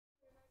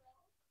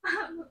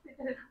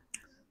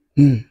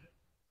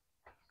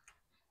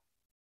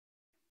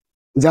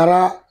যারা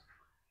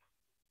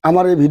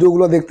আমার এই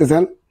ভিডিওগুলো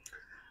দেখতেছেন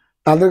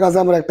তাদের কাছে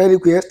আমার একটাই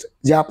রিকোয়েস্ট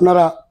যে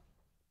আপনারা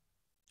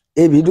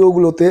এই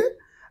ভিডিওগুলোতে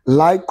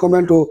লাইক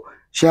কমেন্ট ও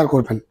শেয়ার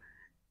করবেন,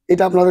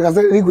 এটা আপনাদের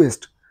কাছে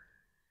রিকোয়েস্ট।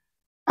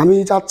 আমি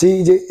চাচ্ছি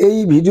যে এই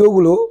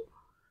ভিডিওগুলো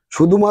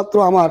শুধুমাত্র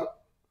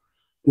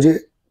যে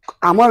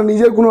আমার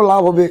নিজের কোনো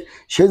লাভ হবে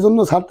সেই জন্য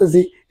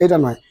ছাড়তেছি এটা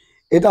নয়,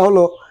 এটা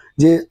হলো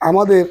যে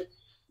আমাদের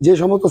যে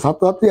সমস্ত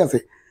ছাত্রছাত্রী আছে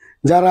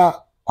যারা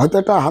হয়তো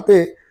একটা হাতে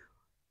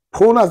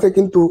ফোন আছে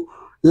কিন্তু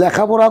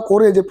লেখাপড়া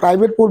করে যে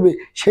প্রাইভেট পড়বে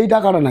সেই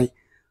টাকাটা নাই,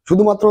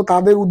 শুধুমাত্র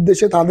তাদের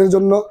উদ্দেশ্যে, তাদের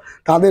জন্য,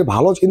 তাদের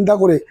ভালো চিন্তা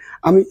করে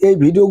আমি এই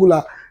ভিডিওগুলা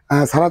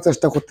ছাড়ার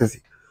চেষ্টা করতেছি।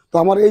 তো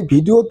আমার এই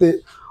ভিডিওতে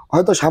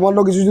হয়তো সামান্য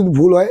কিছু যদি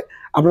ভুল হয়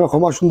আপনারা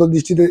ক্ষমা সুন্দর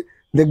দৃষ্টিতে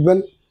দেখবেন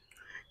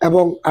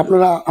এবং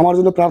আপনারা আমার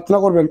জন্য প্রার্থনা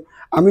করবেন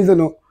আমি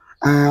যেন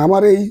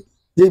আমার এই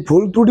যে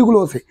ভুল ত্রুটিগুলো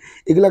আছে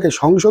এগুলাকে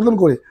সংশোধন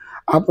করে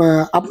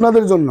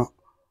আপনাদের জন্য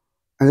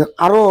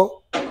আরও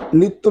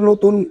নিত্য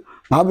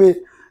নতুনভাবে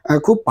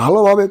খুব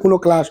ভালোভাবে কোনো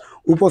ক্লাস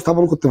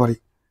উপস্থাপন করতে পারি।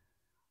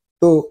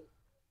 তো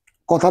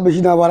কথা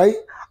বেশি না বাড়াই,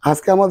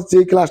 আজকে আমার যে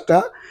ক্লাসটা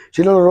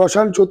সেটা হলো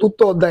রসায়ন চতুর্থ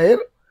অধ্যায়ের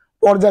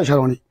পর্যায়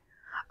সারণী।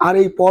 আর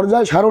এই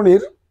পর্যায়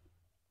সারণীর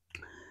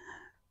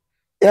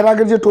এর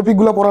আগের যে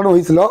টপিকগুলো পড়ানো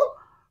হয়েছিল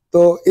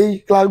তো এই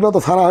ক্লাসগুলো তো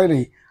সারা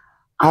হয়নি,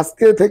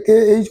 আজকে থেকে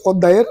এই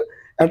অধ্যায়ের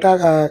একটা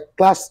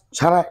ক্লাস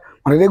সারা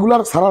মানে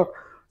রেগুলার সারার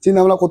চিন্তা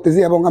ভাবনা করতেছি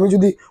এবং আমি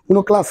যদি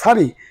কোনো ক্লাস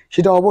সারি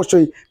সেটা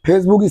অবশ্যই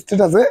ফেসবুক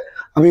স্ট্যাটাসে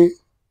আমি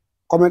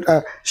কমেন্ট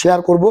শেয়ার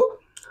করব।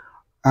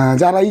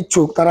 যারা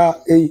ইচ্ছুক তারা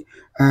এই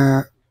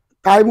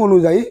টাইম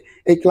অনুযায়ী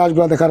এই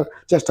ক্লাসগুলো দেখার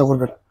চেষ্টা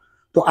করবেন।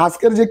 তো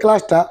আজকের যে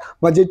ক্লাসটা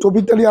বা যে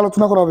টপিকটা নিয়ে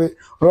আলোচনা করা হবে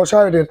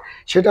রসায়নের,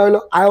 সেটা হলো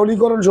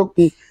আয়নীকরণ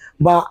শক্তি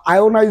বা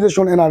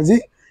আয়োনাইজেশন এনার্জি,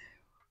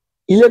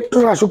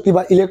 ইলেকট্রন আসক্তি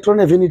বা ইলেকট্রন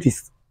এফিনিটিস।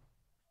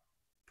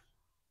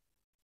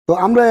 তো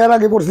আমরা এর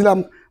আগে পড়ছিলাম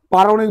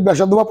পারমাণবিক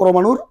ব্যাসার্ধ বা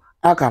পরমাণুর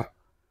আকার।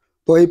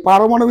 তো এই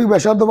পারমাণবিক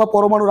ব্যাসার্ধ বা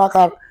পরমাণুর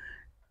আকার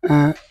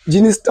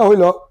জিনিসটা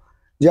হইল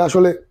যে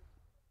আসলে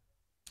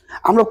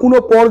আমরা কোনো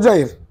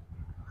পর্যায়ের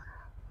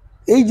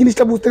এই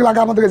জিনিসটা বুঝতে গেলে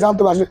আগে আমাদেরকে জানতে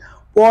হবে আসলে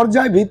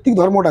পর্যায় ভিত্তিক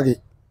ধর্মটা কি।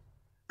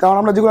 কারণ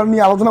আমরা যেগুলো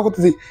নিয়ে আলোচনা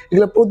করতেছি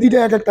এগুলো প্রতিটা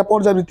এক একটা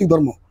পর্যায় ভিত্তিক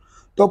ধর্ম।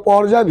 তো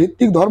পর্যায়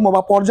ভিত্তিক ধর্ম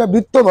বা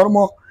পর্যায়বৃত্ত ধর্ম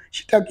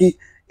সেটা কি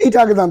এইটা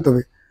আগে জানতে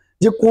হবে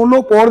যে কোনো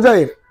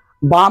পর্যায়ের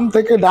বাম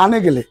থেকে ডানে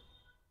গেলে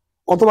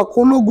অথবা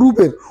কোনো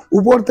গ্রুপের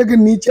উপর থেকে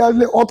নিচে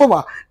আসলে অথবা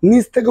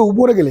নিচ থেকে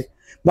উপরে গেলে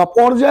বা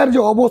পর্যায়ের যে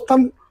অবস্থান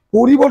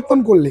পরিবর্তন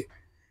করলে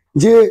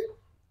যে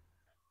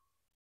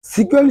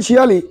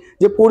সিকোয়েন্সিয়ালি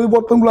যে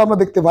পরিবর্তনগুলো আমরা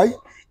দেখতে পাই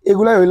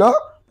এগুলাই হইল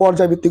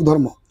পর্যায়ভিত্তিক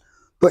ধর্ম।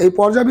 তো এই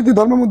পর্যায়ভিত্তিক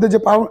ধর্মের মধ্যে যে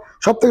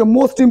সব থেকে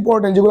মোস্ট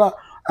ইম্পর্টেন্ট যেগুলো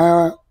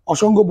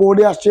অসংখ্য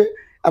বোর্ডে আসছে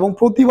এবং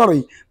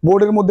প্রতিবারই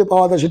বোর্ডের মধ্যে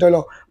পাওয়া যায় সেটা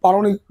হলো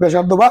পারমাণবিক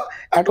ব্যাসার্ধ বা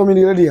অ্যাটমিক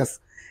রেডিয়াস।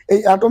 এই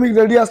অ্যাটমিক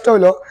রেডিয়াসটা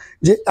হলো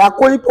যে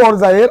একই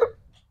পর্যায়ের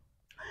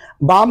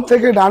বাম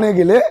থেকে ডানে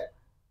গেলে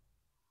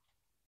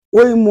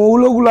ওই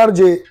মৌলগুলার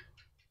যে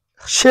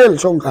শেল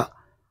সংখ্যা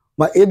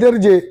বা এদের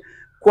যে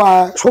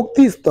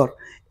শক্তি স্তর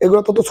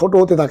এগুলো তত ছোট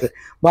হতে থাকে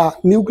বা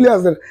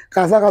নিউক্লিয়াসের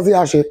কাছাকাছি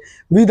আসে,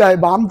 বিদায়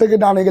বাম থেকে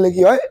ডানে গেলে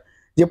কি হয়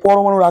যে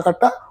পরমাণুর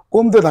আকারটা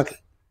কমতে থাকে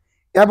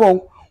এবং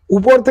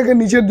উপর থেকে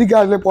নিচের দিকে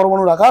আসলে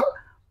পরমাণুর আকার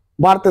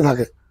বাড়তে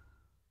থাকে।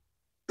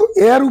 তো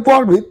এর উপর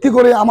ভিত্তি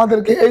করে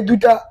আমাদেরকে এই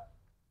দুইটা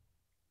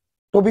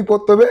টপিক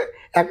পড়তে হবে,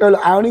 একটা হলো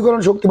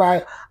আয়নীকরণ শক্তি বা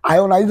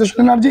আয়োনাইজেশন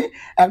এনার্জি,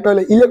 একটা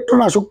হলো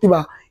ইলেকট্রন আসক্তি বা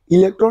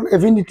ইলেকট্রন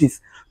এফিনিটিস।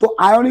 তো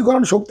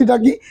আয়নীকরণ শক্তিটা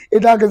কি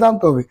এটা আগে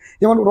জানতে হবে।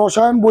 যেমন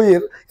রসায়ন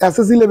বইয়ের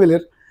এসএসসি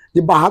লেভেলের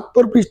যে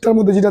 72 পৃষ্ঠার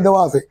মধ্যে যেটা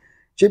দেওয়া আছে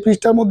সেই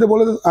পৃষ্ঠার মধ্যে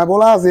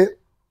বলা আছে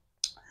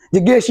যে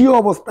গ্যাসীয়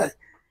অবস্থায়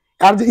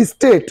আর যে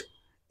স্টেট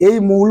এই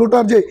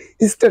মৌলটার যে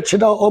স্টেট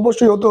সেটা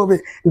অবশ্যই হতে হবে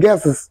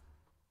গ্যাসেস।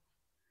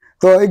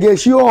 তো এই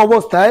গ্যাসীয়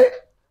অবস্থায়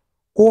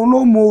কোনো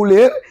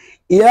মৌলের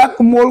 1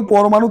 মোল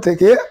পরমাণু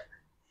থেকে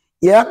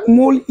 1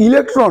 মোল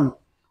ইলেকট্রন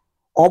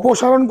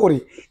অপসারণ করে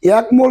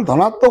 1 মোল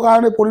ধনাত্মক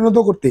আয়নে পরিণত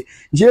করতে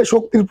যে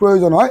শক্তির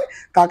প্রয়োজন হয়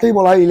তাকেই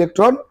বলা হয়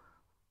ইলেকট্রন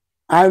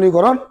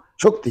আয়নীকরণ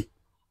শক্তি।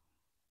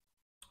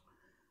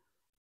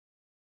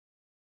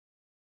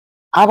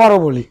 আবারও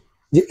বলি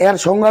যে এর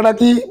সংজ্ঞাটা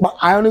কি বা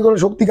আয়নীকরণ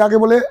শক্তি কাকে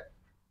বলে,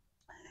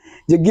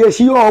 যে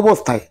গ্যাসীয়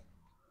অবস্থায়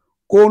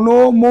কোনো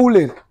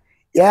মৌলের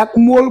 1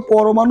 মোল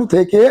পরমাণু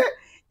থেকে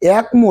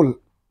 1 মোল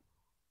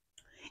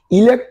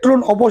ইলেকট্রন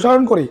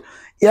অপসারণ করে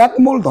 1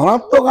 মোল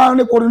ধনাত্মক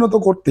আয়নে পরিণত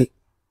করতে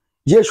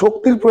যে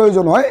শক্তির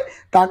প্রয়োজন হয়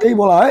তাকেই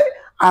বলা হয়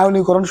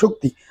আয়নীকরণ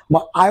শক্তি বা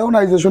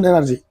আয়োনাইজেশন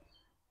এনার্জি।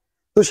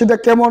 তো সেটা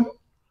কেমন,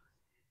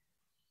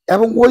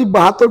 এবং ওই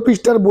 72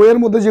 পৃষ্ঠার বইয়ের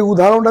মধ্যে যে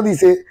উদাহরণটা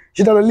দিছে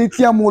সেটা হলো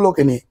লিথিয়াম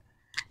মৌলকে নিয়ে।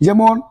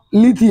 যেমন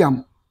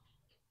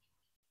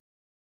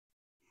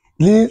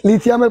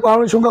লিথিয়ামের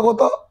পারমাণবিক সংখ্যা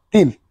কত?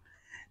 3।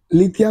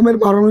 লিথিয়ামের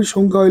পারমাণবিক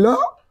সংখ্যা হইল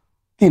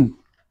 3।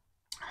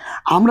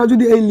 আমরা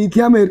যদি এই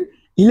লিথিয়ামের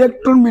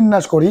ইলেকট্রন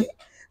বিন্যাস করি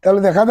তাহলে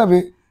দেখা যাবে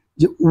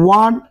যে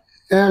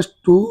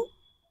 1s2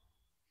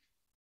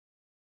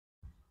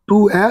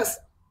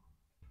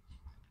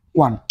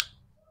 2s1।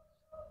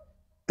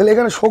 তাহলে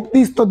এখানে শক্তি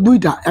স্তর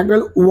দুইটা, একটা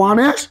হলো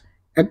 1s,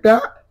 একটা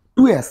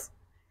 2s।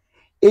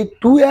 এই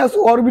 2s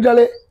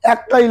অরবিটালে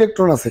একটা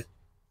ইলেকট্রন আছে।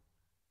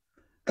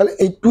 তাহলে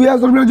এই 2s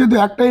অরবিটালে যেহেতু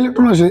একটা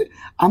ইলেকট্রন আছে,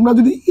 আমরা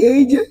যদি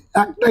এই যে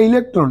একটা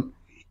ইলেকট্রন,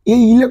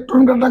 এই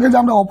ইলেকট্রনটাকে যে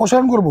আমরা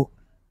অপসারণ করব,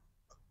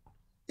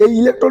 এই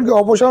ইলেকট্রনকে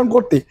অপসারণ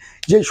করতে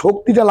যে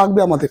শক্তিটা লাগবে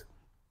আমাদের,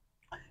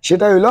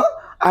 সেটা হলো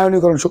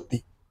আয়নীকরণ শক্তি।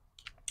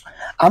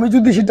 আমি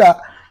যদি সেটা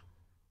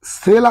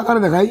সেল আকারে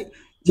দেখাই,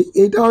 যে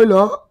এটা হইল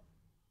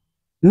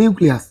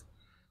নিউক্লিয়াস,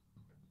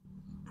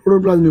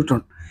 প্রোটন প্লাস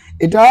নিউট্রন,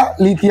 এটা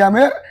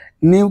লিথিয়ামের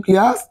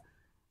নিউক্লিয়াস,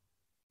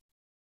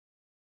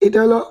 এটা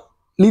হলো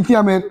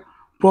লিথিয়ামের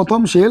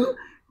প্রথম শেল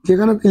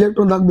যেখানে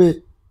ইলেকট্রন থাকবে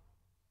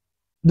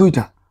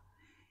দুইটা,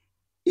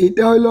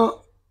 এটা হলো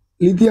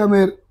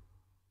লিথিয়ামের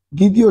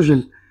দ্বিতীয়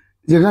শেল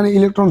যেখানে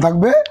ইলেকট্রন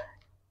থাকবে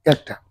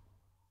একটা।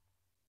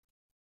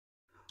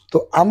 তো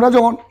আমরা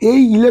যখন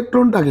এই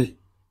ইলেকট্রনটাকে,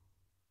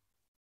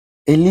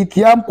 এই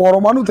লিথিয়াম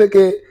পরমাণু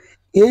থেকে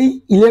এই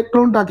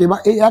ইলেকট্রনটাকে বা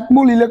এই এক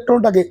মোল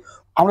ইলেকট্রনটাকে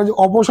আমরা যে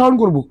অপসারণ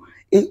করব,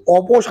 এই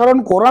অপসারণ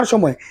করার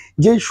সময়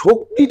যে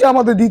শক্তিটা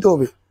আমাদের দিতে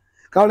হবে,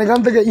 কারণ এখান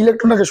থেকে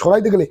ইলেকট্রনটাকে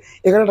সরাইতে গেলে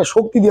এখানে একটা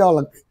শক্তি দেওয়া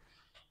লাগবে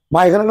বা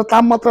এখানে একটা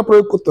তাপমাত্রা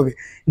প্রয়োগ করতে হবে,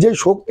 যে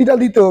শক্তিটা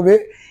দিতে হবে,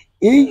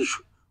 এই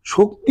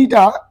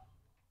শক্তিটা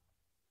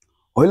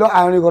হইল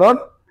আয়নীকরণ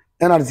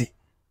এনার্জি।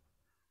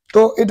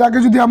 তো এটাকে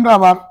যদি আমরা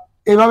আবার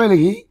এভাবে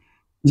লিখি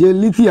যে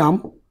লিথিয়াম,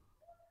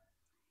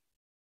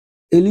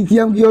 এই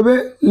লিথিয়াম কি হবে,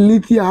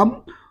 লিথিয়াম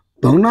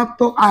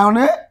ধনাত্মক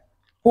আয়নে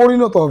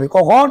পরিণত হবে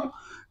কখন,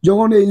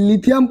 যখন এই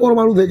লিথিয়াম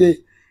পরমাণু থেকে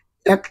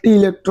একটি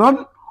ইলেকট্রন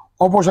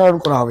অপসারণ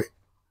করা হবে।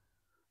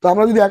 তো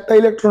আমরা যদি একটা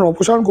ইলেকট্রন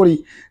অপসারণ করি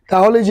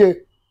তাহলে যে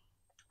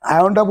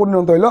আয়নটা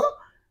পরিণত হইল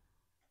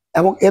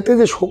এবং এতে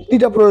যে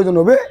শক্তিটা প্রয়োজন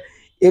হবে,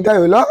 এটাই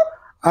হইল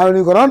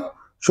আয়নীকরণ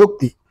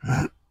শক্তি।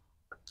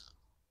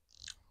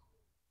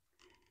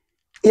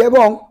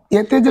 এবং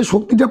এতে যে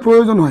শক্তিটা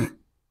প্রয়োজন হয়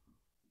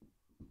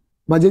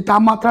বা যে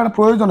তাপমাত্রার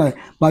প্রয়োজন হয়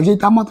বা যে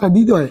তাপমাত্রা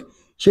দিতে হয়,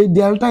 সেই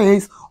ডেল্টা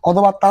এইচ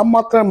অথবা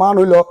তাপমাত্রার মান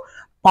হইল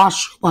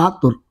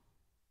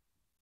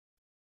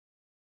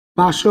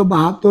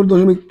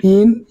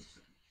 572.3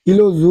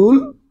 কিলোজুল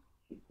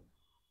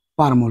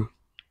পার মোল।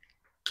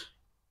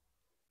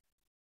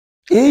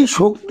 এই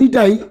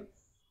শক্তিটাই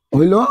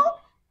হইল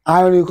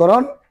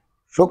আয়নীকরণ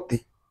শক্তি।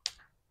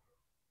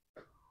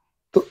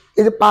 তো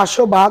এই যে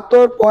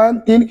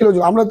 572.3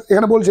 কিলোজুল, আমরা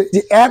এখানে বলছি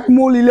যে এক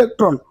মোল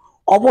ইলেকট্রন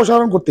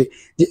অপসারণ করতে,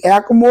 যে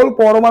এক মোল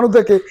পরমাণু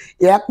থেকে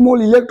এক মোল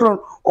ইলেকট্রন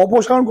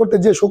অপসারণ করতে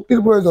যে শক্তির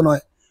প্রয়োজন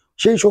হয়,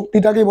 সেই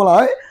শক্তিটাকেই বলা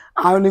হয়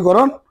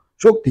আয়নীকরণ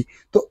শক্তি।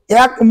 তো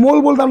এক মোল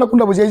বলতে আমরা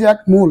কোনটা বুঝি, এই যে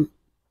এক মোল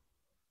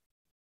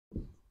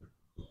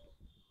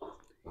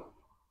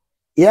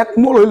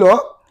হইল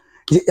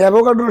যে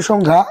অ্যাভোগাড্রোর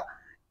সংখ্যা,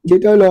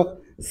 যেটা হলো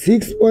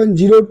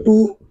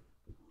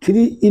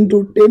 6.023 ইন্টু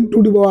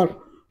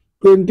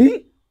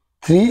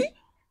 10⁻23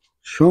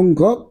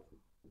 সংখ্যক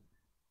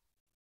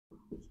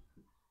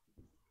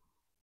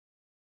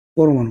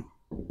পরমাণু।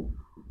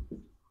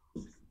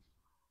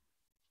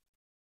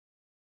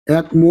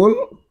 এক মোল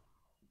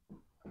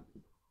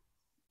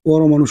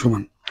পরমাণু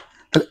সমান,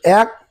 তাহলে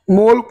এক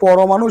মোল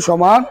পরমাণু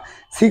সমান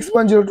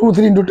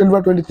 6.023 ইন্টু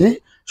 10⁻23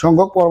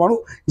 সংখ্যক পরমাণু,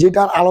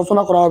 যেটার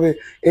আলোচনা করা হবে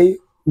এই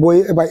বই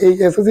বা এই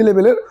এসএসসি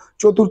লেভেলের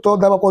চতুর্থ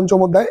অধ্যায় বা পঞ্চম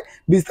অধ্যায়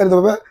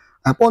বিস্তারিতভাবে।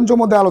 পঞ্চম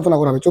অধ্যায় আলোচনা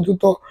করা হবে,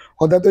 চতুর্থ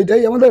অধ্যায় তো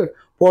এটাই আমাদের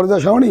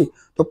পর্যায় সারণী।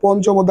 তো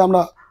পঞ্চম অধ্যায়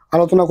আমরা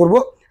আলোচনা করব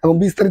এবং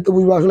বিস্তারিত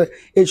বুঝবো আসলে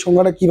এই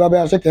সংখ্যাটা কিভাবে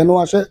আসে, কেন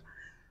আসে।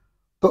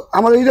 তো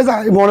আমাদের এটা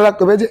মনে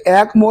রাখতে হবে যে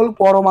এক মোল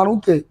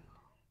পরমাণুতে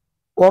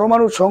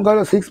পরমাণুর সংখ্যা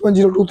হলো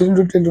 6.023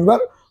 ইন্টু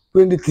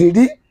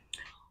 10⁻23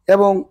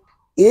 এবং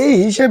এই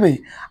হিসেবে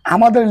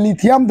আমাদের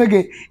লিথিয়াম থেকে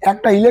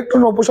একটা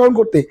ইলেকট্রন অপসারণ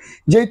করতে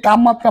যেই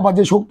তাপমাত্রা বা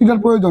যে শক্তিটার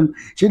প্রয়োজন,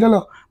 সেটা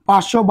হলো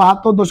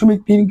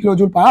 572.3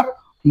 কিলোজুল পার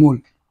মোল।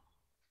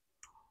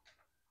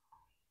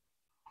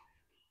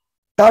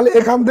 তাহলে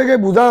এখান থেকে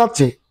বোঝা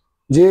যাচ্ছে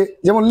যে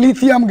যেমন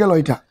লিথিয়াম গেল,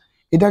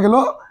 এটা গেল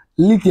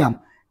লিথিয়াম,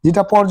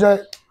 যেটা পর্যায়ে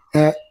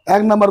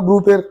 1 নম্বর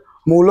গ্রুপের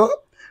মৌল।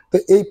 তো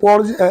এই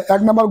পর্যায়ে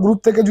 1 নম্বর গ্রুপ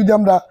থেকে যদি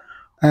আমরা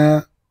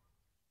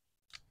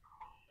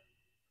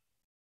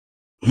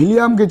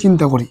হিলিয়ামকে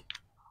চিন্তা করি,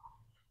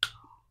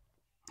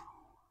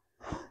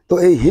 তো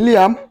এই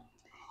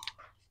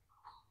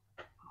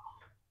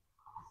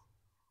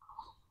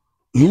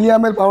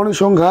হিলিয়ামের পারমাণবিক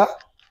সংখ্যা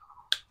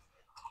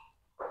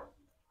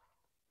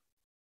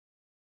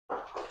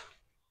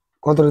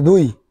কতটা,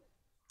 2।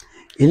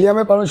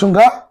 হিলিয়ামের পারমাণবিক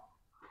সংখ্যা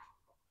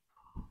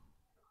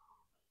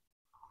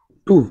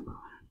 2,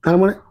 তার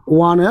মানে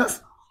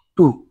 1s2।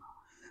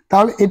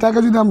 তাহলে এটাকে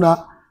যদি আমরা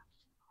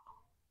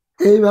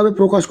এইভাবে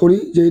প্রকাশ করি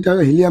যে এটা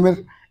হিলিয়ামের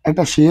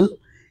একটা শেল,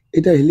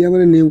 এটা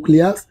হিলিয়ামের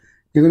নিউক্লিয়াস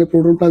যেখানে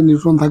প্রোটন প্লাস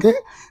নিউট্রন থাকে,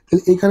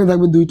 তাহলে এখানে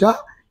থাকবে দুইটা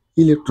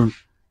ইলেকট্রন।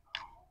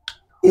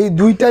 এই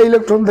দুইটা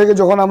ইলেকট্রন থেকে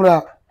যখন আমরা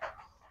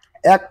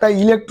একটা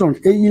ইলেকট্রন,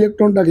 এই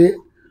ইলেকট্রনটাকে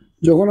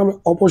যখন আমরা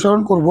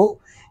অপসারণ করব,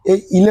 এই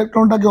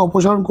ইলেকট্রনটাকে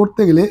অপসারণ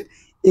করতে গেলে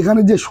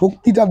এখানে যে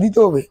শক্তিটা দিতে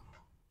হবে,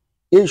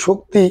 এই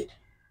শক্তি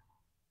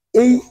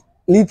এই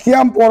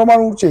লিথিয়াম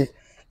পরমাণুর চেয়ে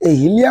এই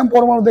হিলিয়াম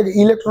পরমাণু থেকে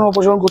ইলেকট্রন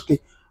অপসারণ করতে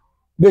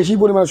বেশি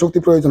পরিমাণে শক্তি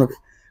প্রয়োজন হবে।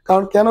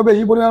 কারণ কেন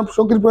বেশি পরিমাণ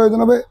শক্তির প্রয়োজন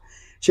হবে,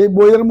 সেই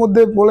বইয়ের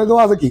মধ্যে বলে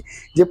দেওয়া আছে কি,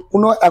 যে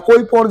কোনো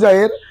একই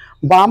পর্যায়ের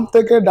বাম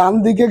থেকে ডান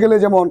দিকে গেলে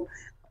যেমন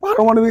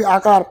পারমাণবিক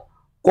আকার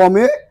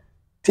কমে,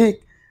 ঠিক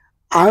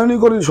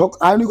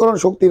আয়নীকরণ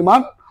শক্তির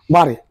মান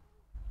বাড়ে।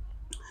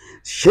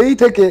 সেই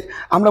থেকে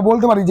আমরা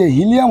বলতে পারি যে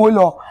হিলিয়াম হইল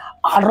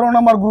 18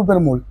 নম্বর গ্রুপের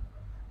মূল,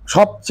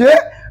 সবচেয়ে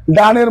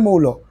ডানের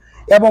মৌল,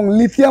 এবং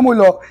লিথিয়াম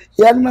হইল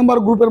 1 নম্বর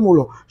গ্রুপের মৌল,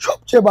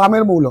 সবচেয়ে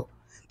বামের মৌল।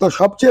 তো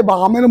সবচেয়ে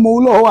বামের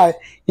মৌল হওয়ায়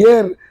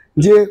এর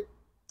যে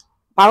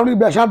পারমাণবিক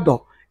ব্যাসার্ধ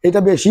এটা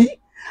বেশি,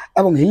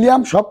 এবং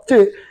হিলিয়াম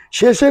সবচেয়ে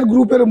শেষের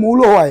গ্রুপের মৌল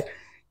হওয়ায়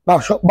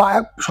বা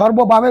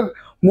সর্ববামের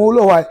মৌল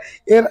হওয়ায়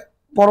এর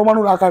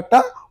পরমাণুর আকারটা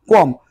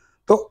কম।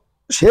 তো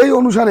সেই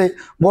অনুসারে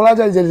বলা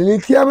যায় যে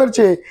লিথিয়ামের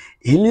চেয়ে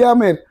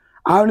হিলিয়ামের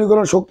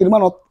আয়নীকরণ শক্তির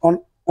মান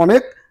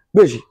অনেক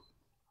বেশি।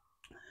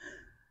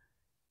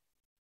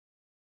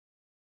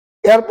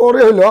 এরপরে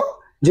হলো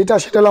যেটা,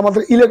 সেটা হলো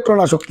আমাদের ইলেকট্রন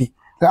আসক্তি।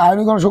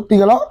 আয়নীকরণ শক্তি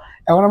গেল,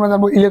 এখন আমরা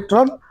জানবো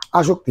ইলেকট্রন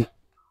আসক্তি।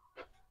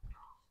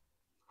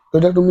 তো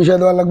এটা একটু মিশিয়ে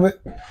দেওয়া লাগবে।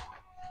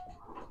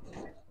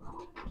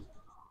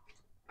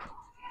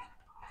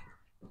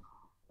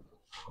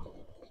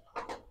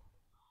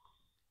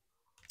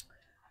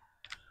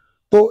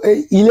 তো এই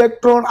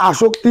ইলেকট্রন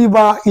আসক্তি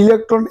বা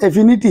ইলেকট্রন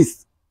এফিনিটিস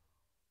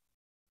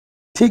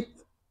ঠিক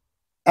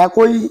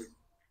একই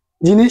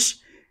জিনিস,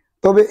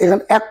 তবে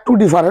এখানে একটু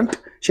ডিফারেন্ট।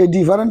 সেই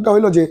ডিফারেন্টটা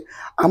হলো যে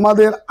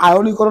আমাদের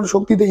আয়নীকরণ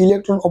শক্তিতে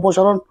ইলেকট্রন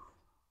অপসারণ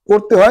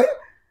করতে হয়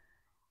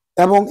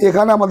এবং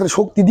এখানে আমাদের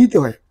শক্তি দিতে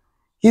হয়।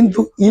 কিন্তু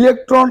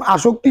ইলেকট্রন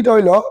আসক্তিটা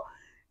হইল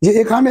যে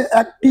এখানে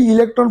একটি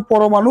ইলেকট্রন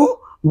পরমাণু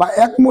বা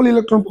 1 মোল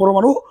ইলেকট্রন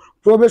পরমাণু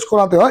প্রবেশ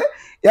করাতে হয়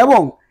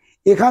এবং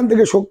এখান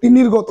থেকে শক্তি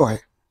নির্গত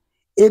হয়।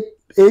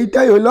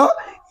 এইটাই হইল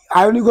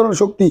আয়নীকরণ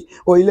শক্তি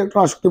ও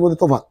ইলেকট্রন আসক্তির মধ্যে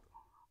তফাৎ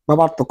বা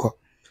পার্থক্য।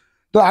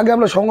 তো আগে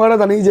আমরা সংজ্ঞাটা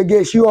জানি যে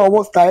গ্যাসীয়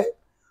অবস্থায়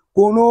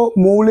কোনো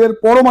মৌলের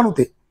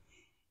পরমাণুতে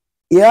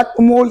 1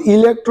 মোল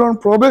ইলেকট্রন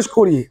প্রবেশ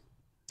করিয়ে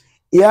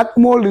 1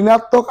 মোল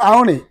ঋণাত্মক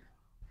আয়নে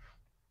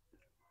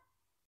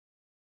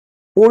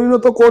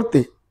পরিণত করতে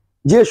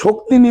যে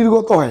শক্তি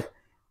নির্গত হয়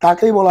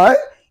তাকেই বলা হয়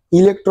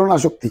ইলেকট্রন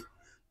আসক্তি।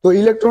 তো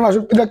ইলেকট্রন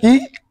আসক্তিটা কি,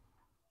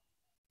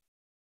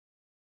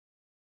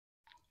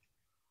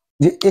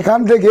 যে এখান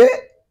থেকে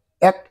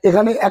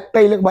এখানে একটা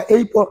বা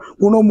এই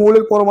কোনো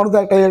মৌলের পরমাণুতে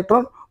একটা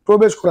ইলেকট্রন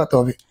প্রবেশ করাতে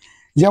হবে।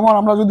 যেমন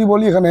আমরা যদি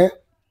বলি এখানে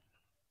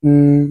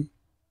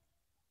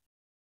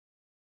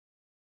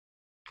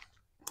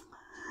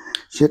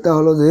সেটা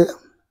হলো যে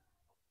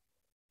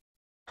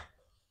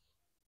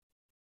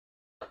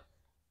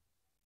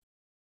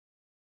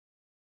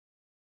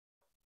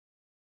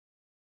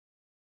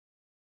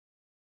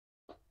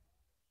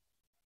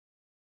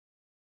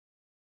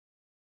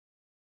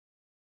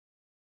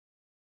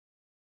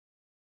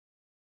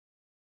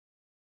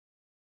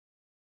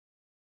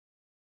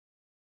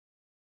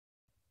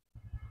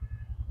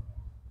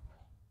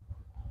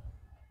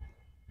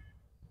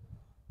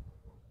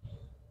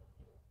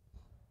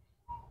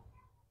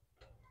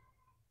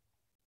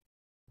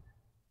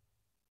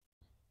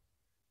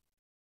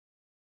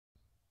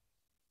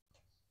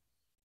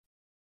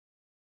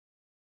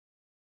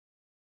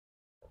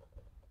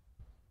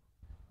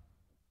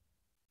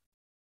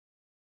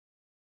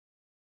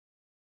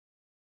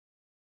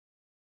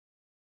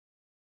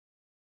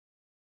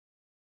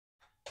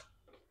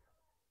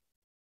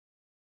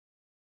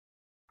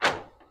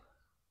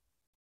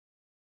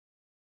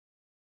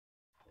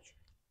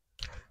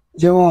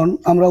যেমন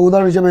আমরা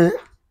উদাহরণ হিসেবে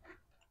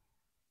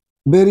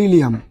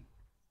বেরিলিয়াম,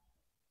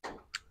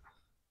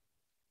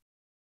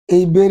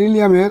 এই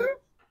বেরিলিয়ামের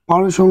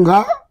পারমাণু সংখ্যা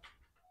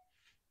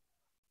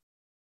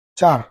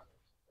 4।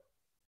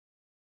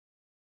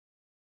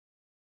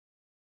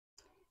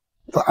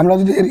 তো আমরা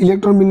যদি এর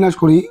ইলেকট্রন বিন্যাস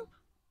করি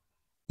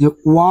যে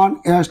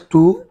 1s2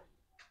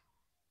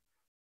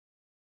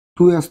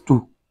 2s2,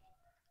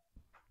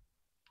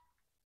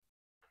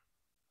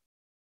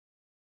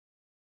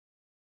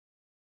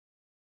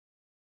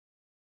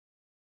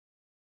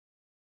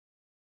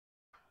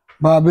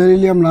 বা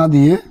বেরিলিয়াম না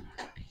দিয়ে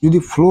যদি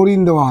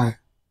ফ্লোরিন দেওয়া হয়,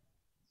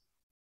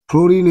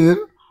 ফ্লোরিনের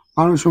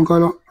পারমাণু সংখ্যা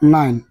হলো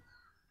 9,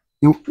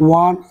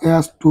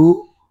 1s2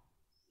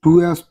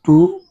 2s2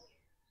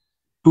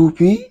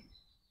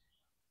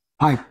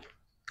 2p5।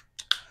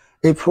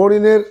 এই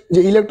ফ্লোরিনের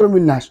যে ইলেকট্রন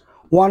বিন্যাস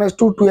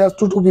 1s2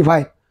 2s2 2p5,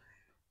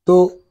 তো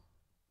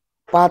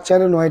 5 4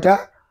 9টা।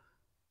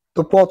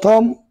 তো প্রথম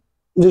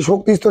যে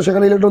শক্তি স্তর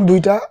সেখানে ইলেকট্রন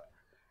 2টা,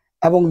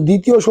 এবং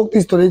দ্বিতীয় শক্তি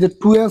স্তরে এই যে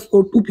 2s ও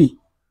 2p,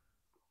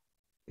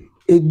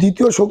 এই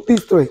দ্বিতীয় শক্তি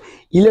স্তরে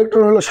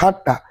ইলেকট্রন হলো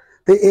 7টা।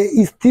 তো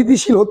এই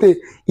স্থিতিশীল হতে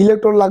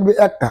ইলেকট্রন লাগবে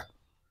একটা।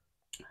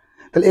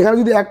 তাহলে এখানে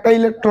যদি একটা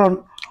ইলেকট্রন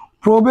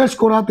প্রবেশ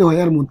করাতে হয়,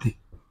 এর মধ্যে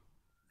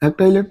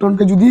একটা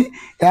ইলেকট্রনকে যদি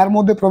এর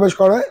মধ্যে প্রবেশ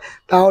করা হয়,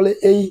 তাহলে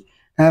এই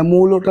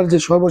মৌলটার যে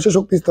সর্বশেষ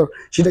শক্তি স্তর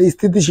সেটা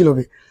স্থিতিশীল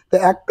হবে। তো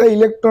একটা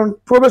ইলেকট্রন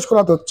প্রবেশ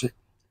করাতে হচ্ছে।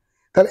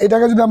 তাহলে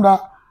এটাকে যদি আমরা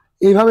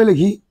এইভাবে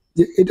লিখি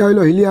যে এটা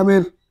হলো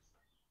হিলিয়ামের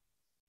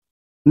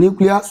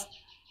নিউক্লিয়াস,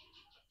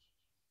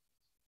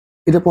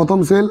 এটা প্রথম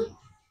সেল,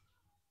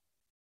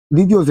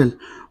 দ্বিতীয় সেল।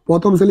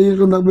 প্রথম সেলে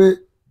ইলেকট্রন থাকবে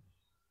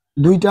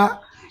 2টা,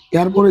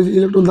 এরপরে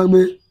ইলেকট্রন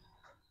থাকবে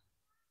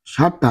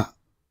 7টা,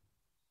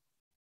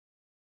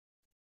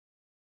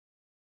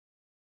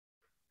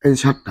 এই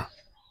 7টা।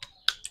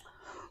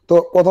 তো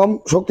প্রথম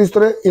শক্তি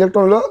স্তরে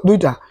ইলেকট্রন হলো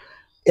 2টা,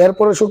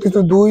 এরপরে শক্তি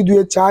স্তর 2, 2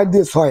 4,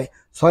 2 6,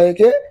 6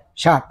 একে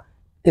 7,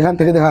 এখান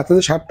থেকে দেখা যাচ্ছে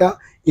যে 7টা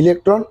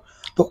ইলেকট্রন।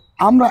 তো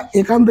আমরা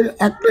এখান থেকে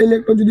একটা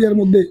ইলেকট্রন যদি এর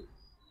মধ্যে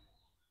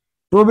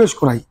প্রবেশ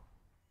করাই,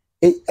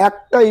 এই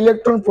একটা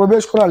ইলেকট্রন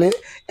প্রবেশ করালে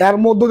এর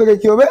মধ্য থেকে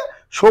কি হবে,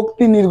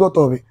 শক্তি নির্গত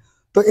হবে।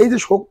 তো এই যে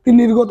শক্তি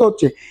নির্গত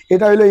হচ্ছে,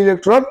 এটা হলো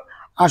ইলেকট্রন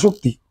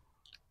আসক্তি।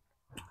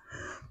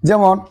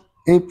 যেমন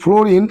এই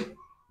ফ্লোরিন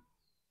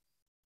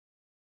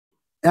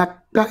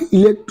একটা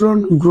ইলেকট্রন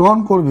গ্রহণ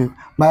করবে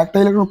বা একটা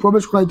ইলেকট্রন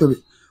প্রবেশ করাইতে হবে,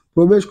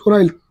 প্রবেশ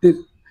করাইতে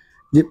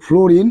যে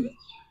ফ্লোরিন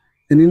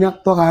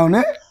ঋণাত্মক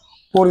আয়নে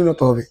পরিণত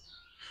হবে।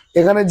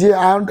 এখানে যে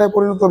আয়নটায়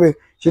পরিণত হবে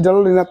সেটা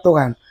হলো ঋণাত্মক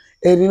আয়ন।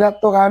 এই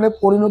ঋণাত্মক আয়নে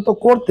পরিণত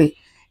করতে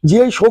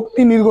যে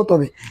শক্তি নির্গত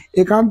হবে,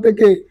 এখান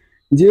থেকে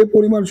যে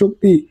পরিমাণ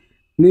শক্তি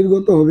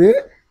নির্গত হবে,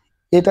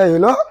 এটাই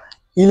হলো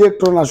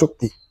ইলেকট্রন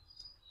আসক্তি।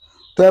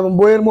 তো এবং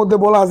বইয়ের মধ্যে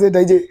বলা আছে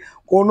এটাই যে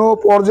কোনো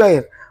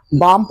পর্যায়ের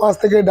বাম পাশ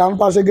থেকে ডান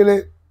পাশে গেলে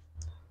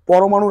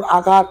পরমাণুর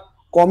আকার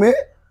কমে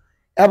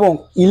এবং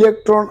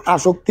ইলেকট্রন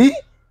আসক্তি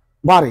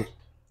বাড়ে।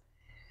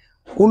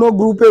 কোনো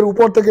গ্রুপের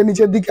উপর থেকে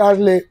নিচের দিকে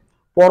আসলে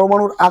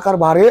পরমাণুর আকার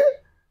বাড়ে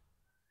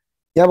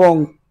এবং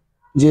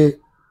যে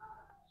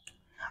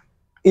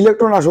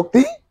ইলেকট্রন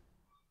আসক্তি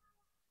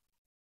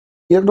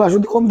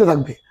কমতে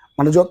থাকবে।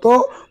 মানে যত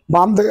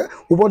বাম থেকে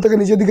উপর থেকে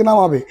নিচের দিকে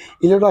নামাবে,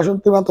 ইলেকট্রন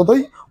আসক্তির মান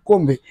ততই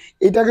কমবে।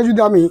 এটাকে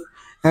যদি আমি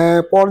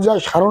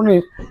পর্যায়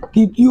সারণের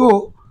তৃতীয়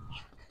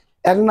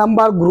 1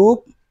 নাম্বার গ্রুপ,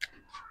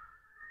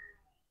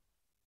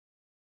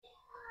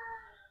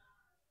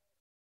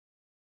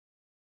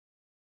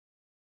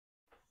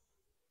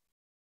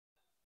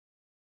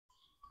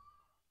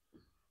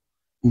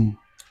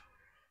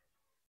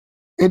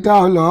 এটা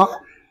হলো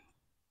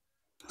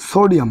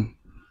সোডিয়াম,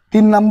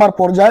 3 নাম্বার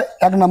পর্যায়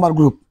 1 নাম্বার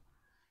গ্রুপ।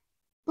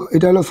 তো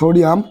এটা হলো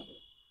sodium,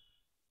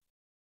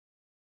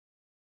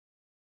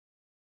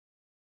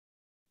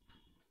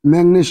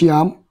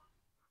 magnesium,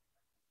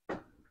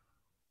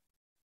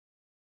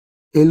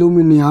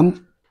 aluminium,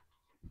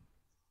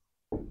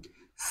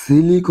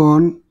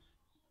 silicon,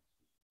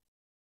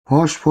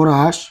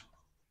 phosphorus,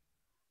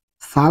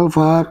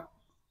 sulphur,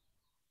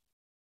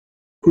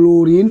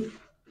 chlorine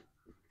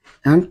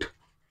and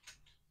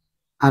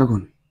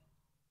argon.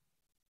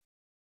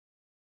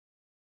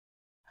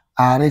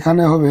 আর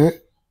এখানে হবে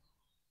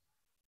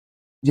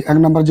যে 1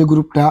 নাম্বার যে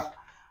গ্রুপটা,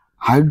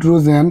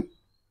 hydrogen,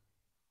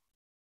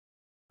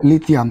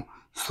 lithium,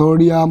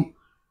 sodium,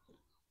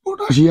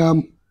 potassium,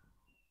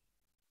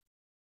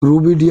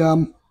 rubidium,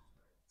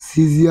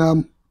 caesium,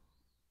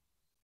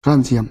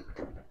 francium.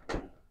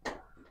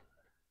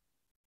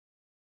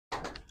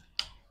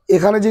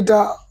 এখানে যেটা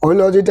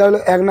হলো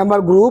 1 নাম্বার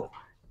গ্রুপ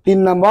 3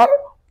 নাম্বার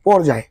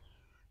পর্যায়।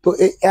 তো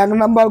এই 1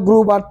 নাম্বার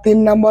গ্রুপ আর 3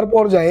 নাম্বার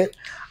পর্যায়ে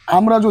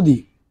আমরা যদি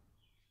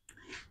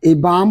এই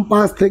বাম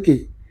পাশ থেকে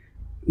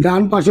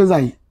ডান পাশে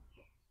যাই,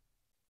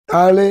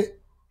 তাহলে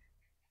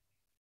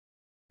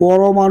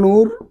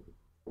পরমাণুর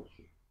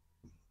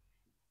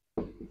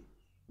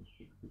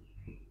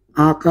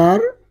আকার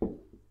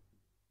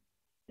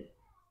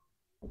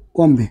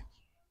কমবে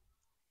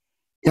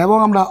এবং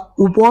আমরা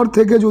উপর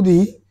থেকে যদি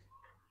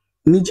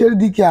নিচের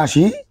দিকে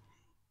আসি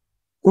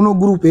কোনো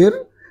গ্রুপের,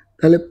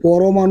 তাহলে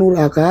পরমাণুর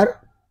আকার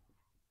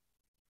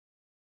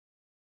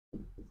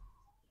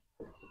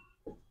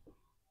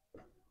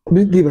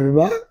বৃদ্ধি পাবে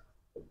বা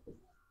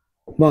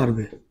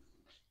বাড়বে।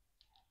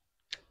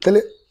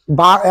 তাহলে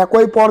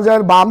একই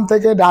পর্যায়ের বাম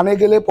থেকে ডানে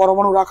গেলে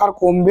পরমাণুর আকার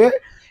কমবে,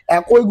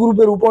 একই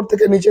গ্রুপের উপর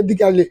থেকে নিচের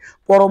দিকে আসলে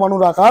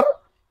পরমাণুর আকার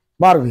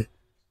বাড়বে।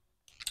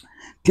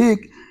 ঠিক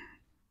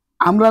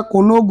আমরা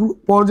কোনো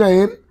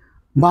পর্যায়ের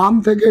বাম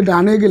থেকে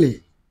ডানে গেলে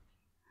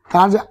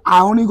তার যে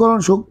আয়নীকরণ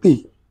শক্তি,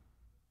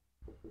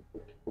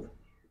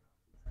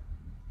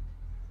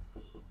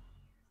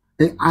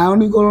 এই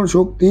আয়নীকরণ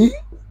শক্তি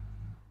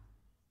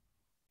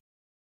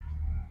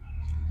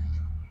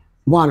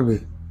বাড়বে।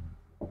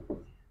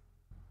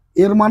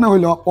 এর মানে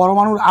হইল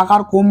পরমাণুর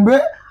আকার কমবে,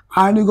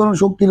 আয়নীকরণ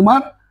শক্তির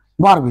মান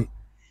বাড়বে।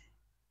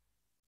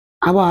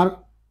 আবার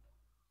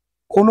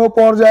কোনো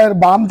পর্যায়ের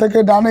বাম থেকে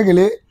ডানে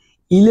গেলে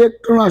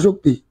ইলেকট্রন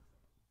আসক্তি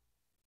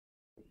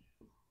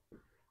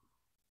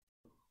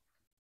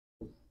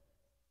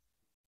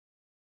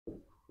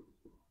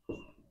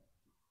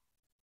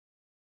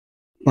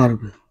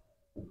বাড়বে।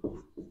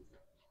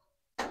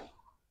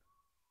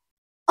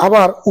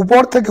 আবার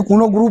উপর থেকে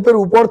কোনো গ্রুপের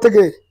উপর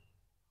থেকে,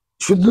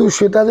 শুধু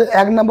সেটা যে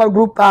 1 নাম্বার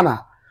গ্রুপ তা না,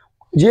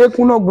 যে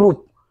কোনো গ্রুপ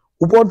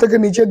উপর থেকে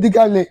নিচের দিকে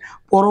আসলে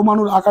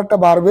পরমাণুর আকারটা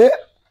বাড়বে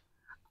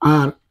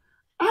আর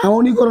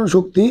আয়নীকরণ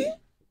শক্তি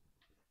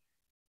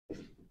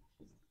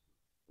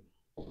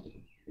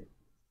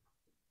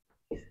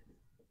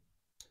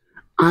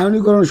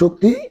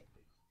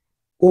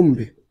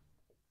কমবে,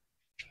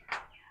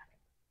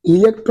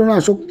 ইলেকট্রন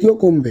আসক্তিও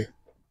কমবে।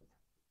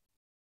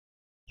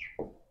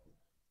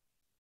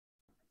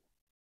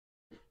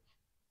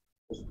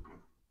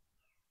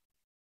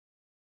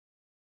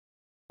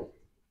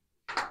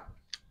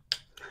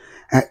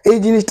 এই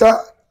জিনিসটা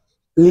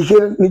লিখে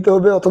নিতে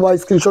হবে অথবা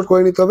স্ক্রিনশট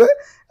করে নিতে হবে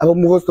এবং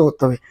মুখস্থ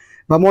করতে হবে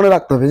বা মনে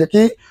রাখতে হবে যে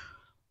কি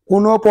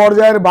কোনো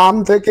পর্যায়ের বাম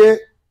থেকে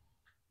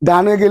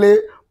ডানে গেলে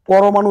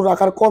পরমাণুর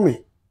আকার কমে।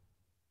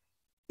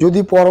 যদি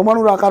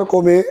পরমাণুর আকার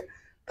কমে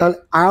তাহলে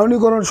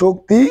আয়নীকরণ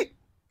শক্তি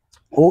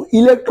ও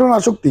ইলেকট্রন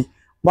আসক্তি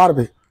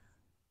বাড়বে।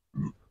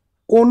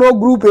 কোনো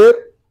গ্রুপের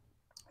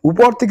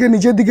উপর থেকে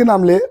নিচের দিকে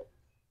নামলে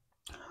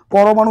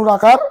পরমাণুর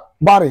আকার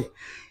বাড়ে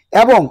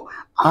এবং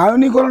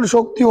আয়নীকরণ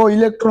শক্তি ও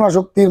ইলেকট্রন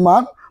আসক্তির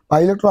মান বা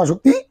ইলেকট্রন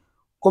আসক্তি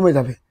কমে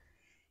যাবে।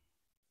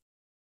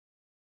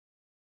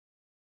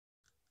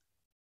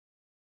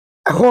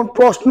 এখন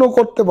প্রশ্ন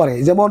করতে পারে,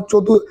 যেমন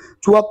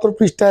 74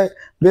 পৃষ্ঠায়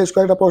বেশ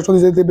কয়েকটা প্রশ্ন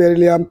দিয়েছে,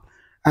 বেরিলিয়াম,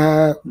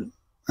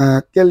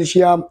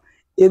 ক্যালসিয়াম,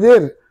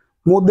 এদের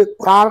মধ্যে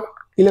কার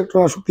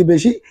ইলেকট্রন আসক্তি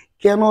বেশি,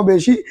 কেন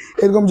বেশি,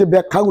 এরকম যে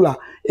ব্যাখ্যাগুলা,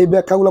 এই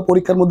ব্যাখ্যাগুলো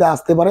পরীক্ষার মধ্যে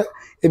আসতে পারে।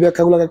 এই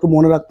ব্যাখ্যাগুলোকে একটু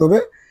মনে রাখতে হবে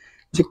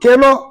যে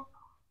কেন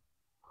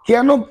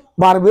কেন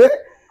বাড়বে।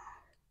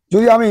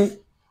 যদি আমি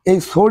এই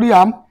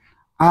সোডিয়াম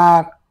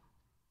আর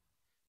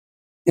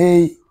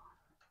এই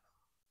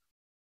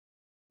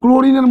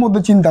ক্লোরিনের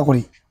মধ্যে চিন্তা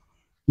করি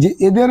যে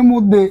এদের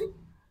মধ্যে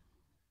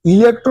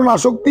ইলেকট্রন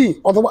আসক্তি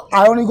অথবা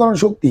আয়নীকরণ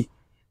শক্তি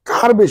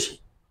কার বেশি,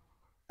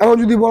 এখন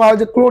যদি বলা হয়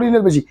যে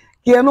ক্লোরিনের বেশি,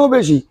 কেন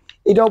বেশি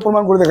এটাও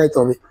প্রমাণ করে দেখাইতে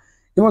হবে।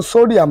 যেমন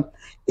সোডিয়াম,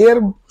 এর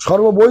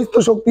সর্ববহিস্থ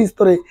শক্তি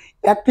স্তরে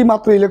একটি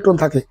মাত্র ইলেকট্রন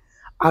থাকে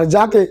আর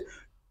যাকে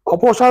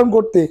অপসারণ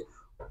করতে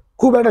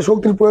খুব একটা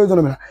শক্তির প্রয়োজন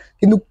হবে না।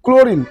 কিন্তু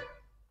ক্লোরিন,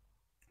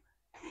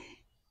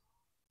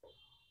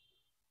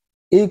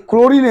 এই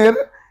ক্লোরিনের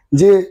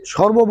যে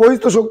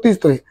সর্ববহিস্থ শক্তি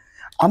স্তরে,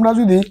 আমরা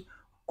যদি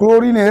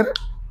ক্লোরিনের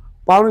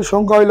পারমাণবিক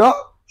সংখ্যা হইল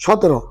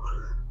 17,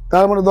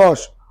 তার মানে 10,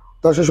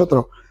 10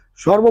 17,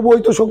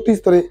 সর্ববহিস্থ শক্তি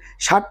স্তরে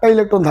 60টা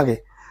ইলেকট্রন থাকে।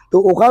 তো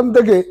ওখান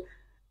থেকে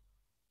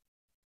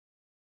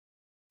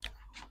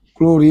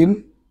chlorine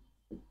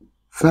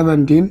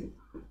 17,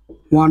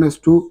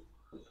 1s2,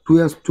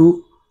 2s2,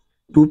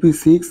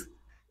 2p6,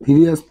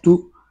 3s2,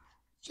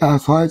 6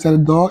 4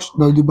 10,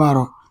 10 2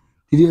 12,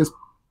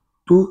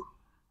 3s2,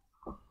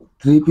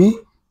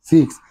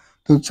 3p6,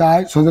 তো 4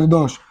 17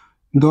 10,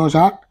 10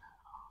 8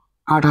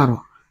 18,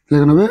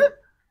 এখানে হবে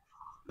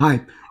 5।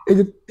 এই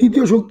যে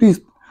তৃতীয়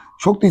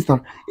শক্তি স্তর,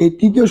 এই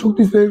তৃতীয়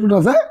শক্তি স্তর ইলেকট্রন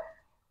আছে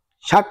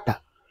 60টা।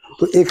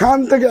 তো এখান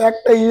থেকে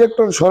একটা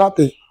ইলেকট্রন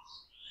সরাতে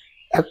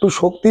একটু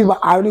শক্তির বা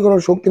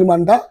আয়নীকরণ শক্তির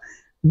মানটা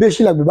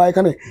বেশি লাগবে, বা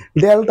এখানে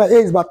ডেল্টা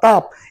এইচ বা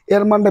তাপ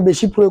এর মানটা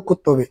বেশি প্রয়োগ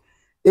করতে হবে।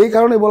 এই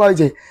কারণে বলা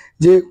হয়েছে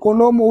যে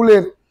কোনো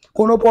মৌলের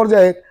কোনো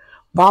পর্যায়ের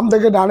বাম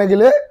থেকে ডানে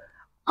গেলে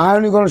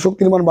আয়নীকরণ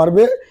শক্তির মান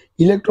বাড়বে,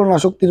 ইলেকট্রন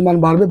আসক্তির মান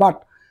বাড়বে, বাট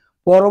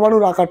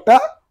পরমাণুর আকারটা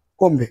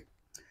কমবে।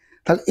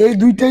 তাহলে এই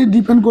দুইটাই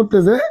ডিপেন্ড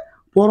করতেছে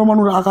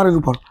পরমাণুর আকারের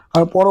উপর।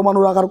 আর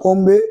পরমাণুর আকার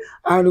কমবে,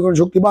 আয়নীকরণ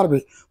শক্তি বাড়বে,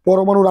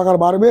 পরমাণুর আকার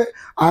বাড়বে,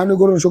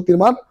 আয়নীকরণ শক্তির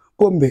মান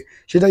কমবে।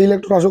 সেটা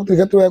ইলেকট্রন আসক্তির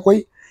ক্ষেত্রেও একই।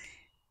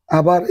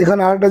 আবার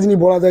এখানে আরেকটা জিনিস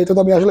বলা যায়, এটা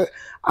তো আমি আসলে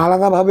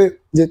আলাদাভাবে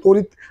যে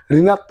তড়িৎ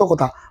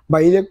ঋণাত্মকতা বা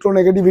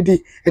ইলেকট্রোনেগেটিভিটি,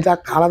 এটা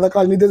একটা আলাদা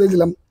কাজ নিতে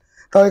চাইছিলাম।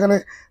 তাও এখানে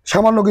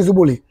সামান্য কিছু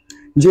বলি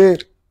যে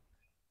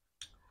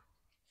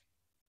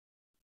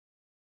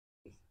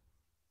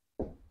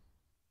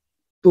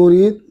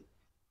তড়িৎ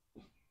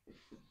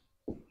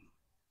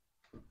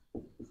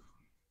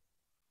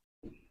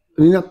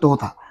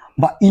ঋণাত্মকতা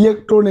বা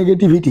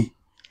ইলেকট্রোনেগেটিভিটি,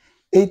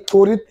 এই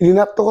তড়িৎ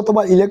ঋণাত্মকতা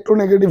বা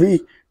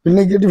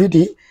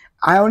ইলেকট্রোনেগেটিভিটি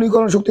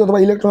আয়নীকরণ শক্তি অথবা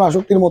ইলেকট্রন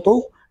আসক্তির মতো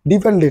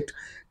ডিপেন্ডেন্ট।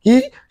 কি,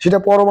 সেটা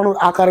পরমাণুর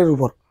আকারের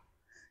উপর।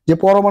 যে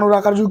পরমাণুর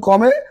আকার যদি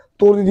কমে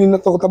তড়িৎ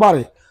ঋণাত্মকতা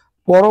বাড়ে,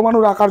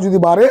 পরমাণুর আকার যদি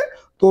বাড়ে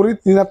তড়িৎ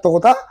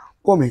ঋণাত্মকতা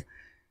কমে।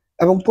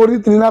 এবং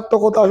তড়িৎ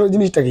ঋণাত্মকতা আসলে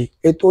জিনিসটা কি,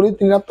 এই তড়িৎ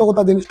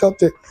ঋণাত্মকতা জিনিসটা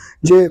হচ্ছে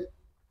যে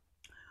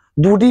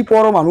দুটি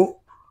পরমাণু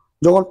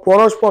যখন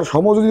পরস্পর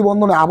সমযোজী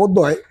বন্ধনে আবদ্ধ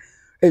হয়,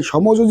 এই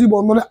সমযোজী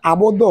বন্ধনে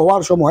আবদ্ধ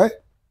হওয়ার সময়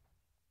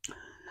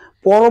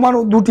পরমাণু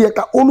দুটি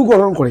একটা অণু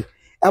গঠন করে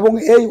এবং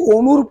এই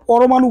অণুর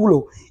পরমাণুগুলো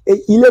এই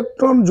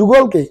ইলেকট্রন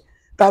যুগলকে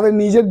তাদের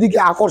নিজের দিকে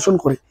আকর্ষণ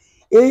করে।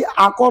 এই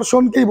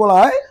আকর্ষণকেই বলা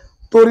হয়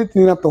তড়িৎ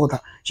ঋণাত্মকতা।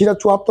 সেটা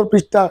 74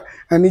 পৃষ্ঠার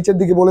নিচের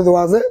দিকে বলে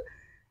দেওয়া আছে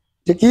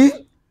যে কি,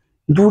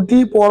 দুটি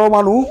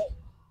পরমাণু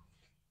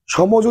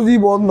সমযোজী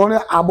বন্ধনে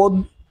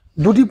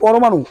দুটি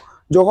পরমাণু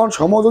যখন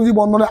সমযোজী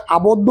বন্ধনে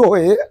আবদ্ধ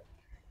হয়ে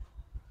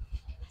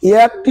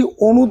একটি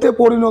অণুতে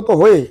পরিণত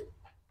হয়ে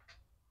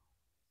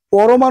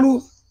পরমাণু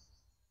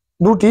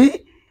দুটি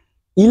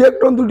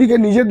ইলেকট্রন দুটিকে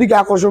নিজের দিকে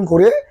আকর্ষণ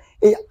করে,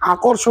 এই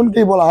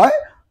আকর্ষণকেই বলা হয়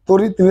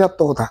তড়িৎ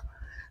ঋণাত্মকতা।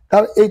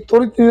 তার এই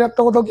তড়িৎ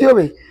ঋণাত্মকতা কি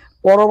হবে,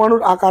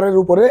 পরমাণুর আকারের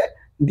উপরে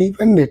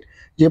ডিপেন্ডেন্ট।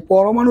 যে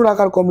পরমাণুর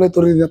আকার কমলে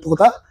তড়িৎ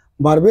ঋণাত্মকতা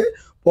বাড়বে,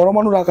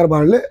 পরমাণুর আকার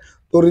বাড়লে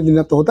তড়িৎ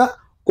ঋণাত্মকতা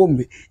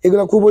কমবে।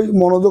 এগুলো খুবই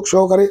মনোযোগ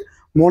সহকারে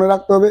মনে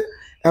রাখতে হবে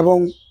এবং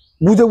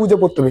বুঝে বুঝে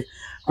পড়তে হবে।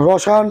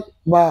 রসায়ন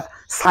বা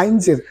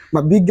সায়েন্সের বা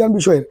বিজ্ঞান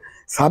বিষয়ের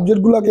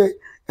সাবজেক্টগুলোকে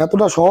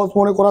এতটা সহজ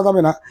মনে করা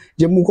যাবে না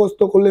যে মুখস্থ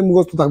করলে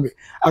মুখস্থ থাকবে।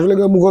 আসলে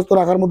এগুলো মুখস্থ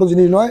রাখার মতো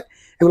জিনিস নয়,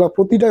 এগুলো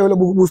প্রতিটাই হলে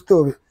বুঝতে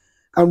হবে।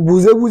 কারণ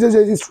বুঝে বুঝে যে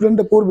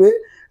স্টুডেন্টটা পড়বে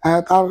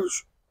তার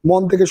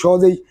মন থেকে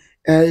সহজেই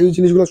এই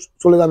জিনিসগুলো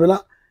চলে যাবে না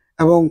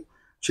এবং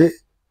সে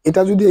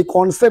এটা যদি এই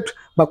কনসেপ্ট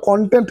বা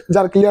কন্টেন্ট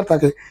যার ক্লিয়ার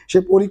থাকে, সে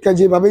পরীক্ষায়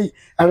যেভাবেই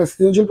একটা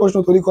সৃজনশীল প্রশ্ন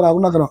তৈরি করা হোক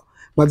না কেন,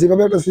 বা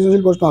যেভাবে একটা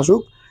সৃজনশীল প্রশ্ন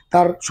আসুক,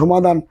 তার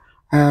সমাধান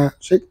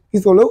সে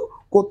কিছু হলেও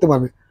করতে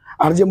পারবে।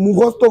 আর যে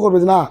মুখস্থ করবে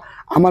যে না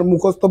আমার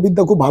মুখস্থ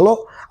বিদ্যা খুব ভালো,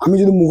 আমি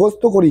যদি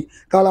মুখস্থ করি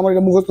তাহলে আমার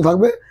এটা মুখস্থ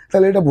থাকবে,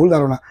 তাহলে এটা ভুল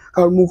ধারণা।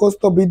 কারণ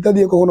মুখস্থ বিদ্যা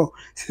দিয়ে কখনো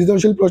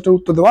সৃজনশীল প্রশ্নের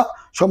উত্তর দেওয়া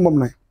সম্ভব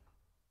নয়।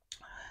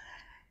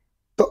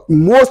 তো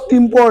মোস্ট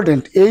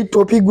ইম্পর্টেন্ট এই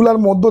টপিকগুলোর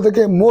মধ্য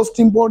থেকে মোস্ট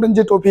ইম্পর্টেন্ট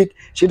যে টপিক,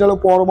 সেটা হলো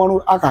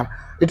পরমাণুর আকার।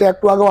 এটা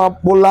একটু আগে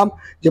বললাম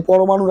যে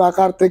পরমাণুর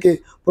আকার থেকে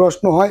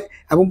প্রশ্ন হয়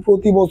এবং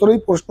প্রতি বছরই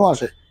প্রশ্ন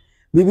আসে।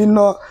 বিভিন্ন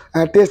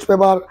টেস্ট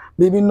পেপার,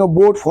 বিভিন্ন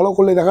বোর্ড ফলো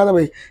করলে দেখা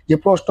যাবে যে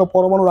প্রশ্ন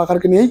পরমাণুর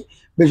আকারকে নিয়েই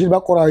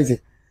বেশিরভাগ করা হয়েছে।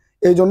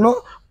 এই জন্য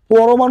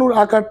পরমাণুর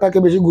আকারটাকে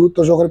বেশি গুরুত্ব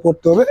সহকারে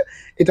পড়তে হবে,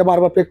 এটা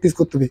বারবার প্র্যাকটিস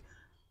করতে হবে।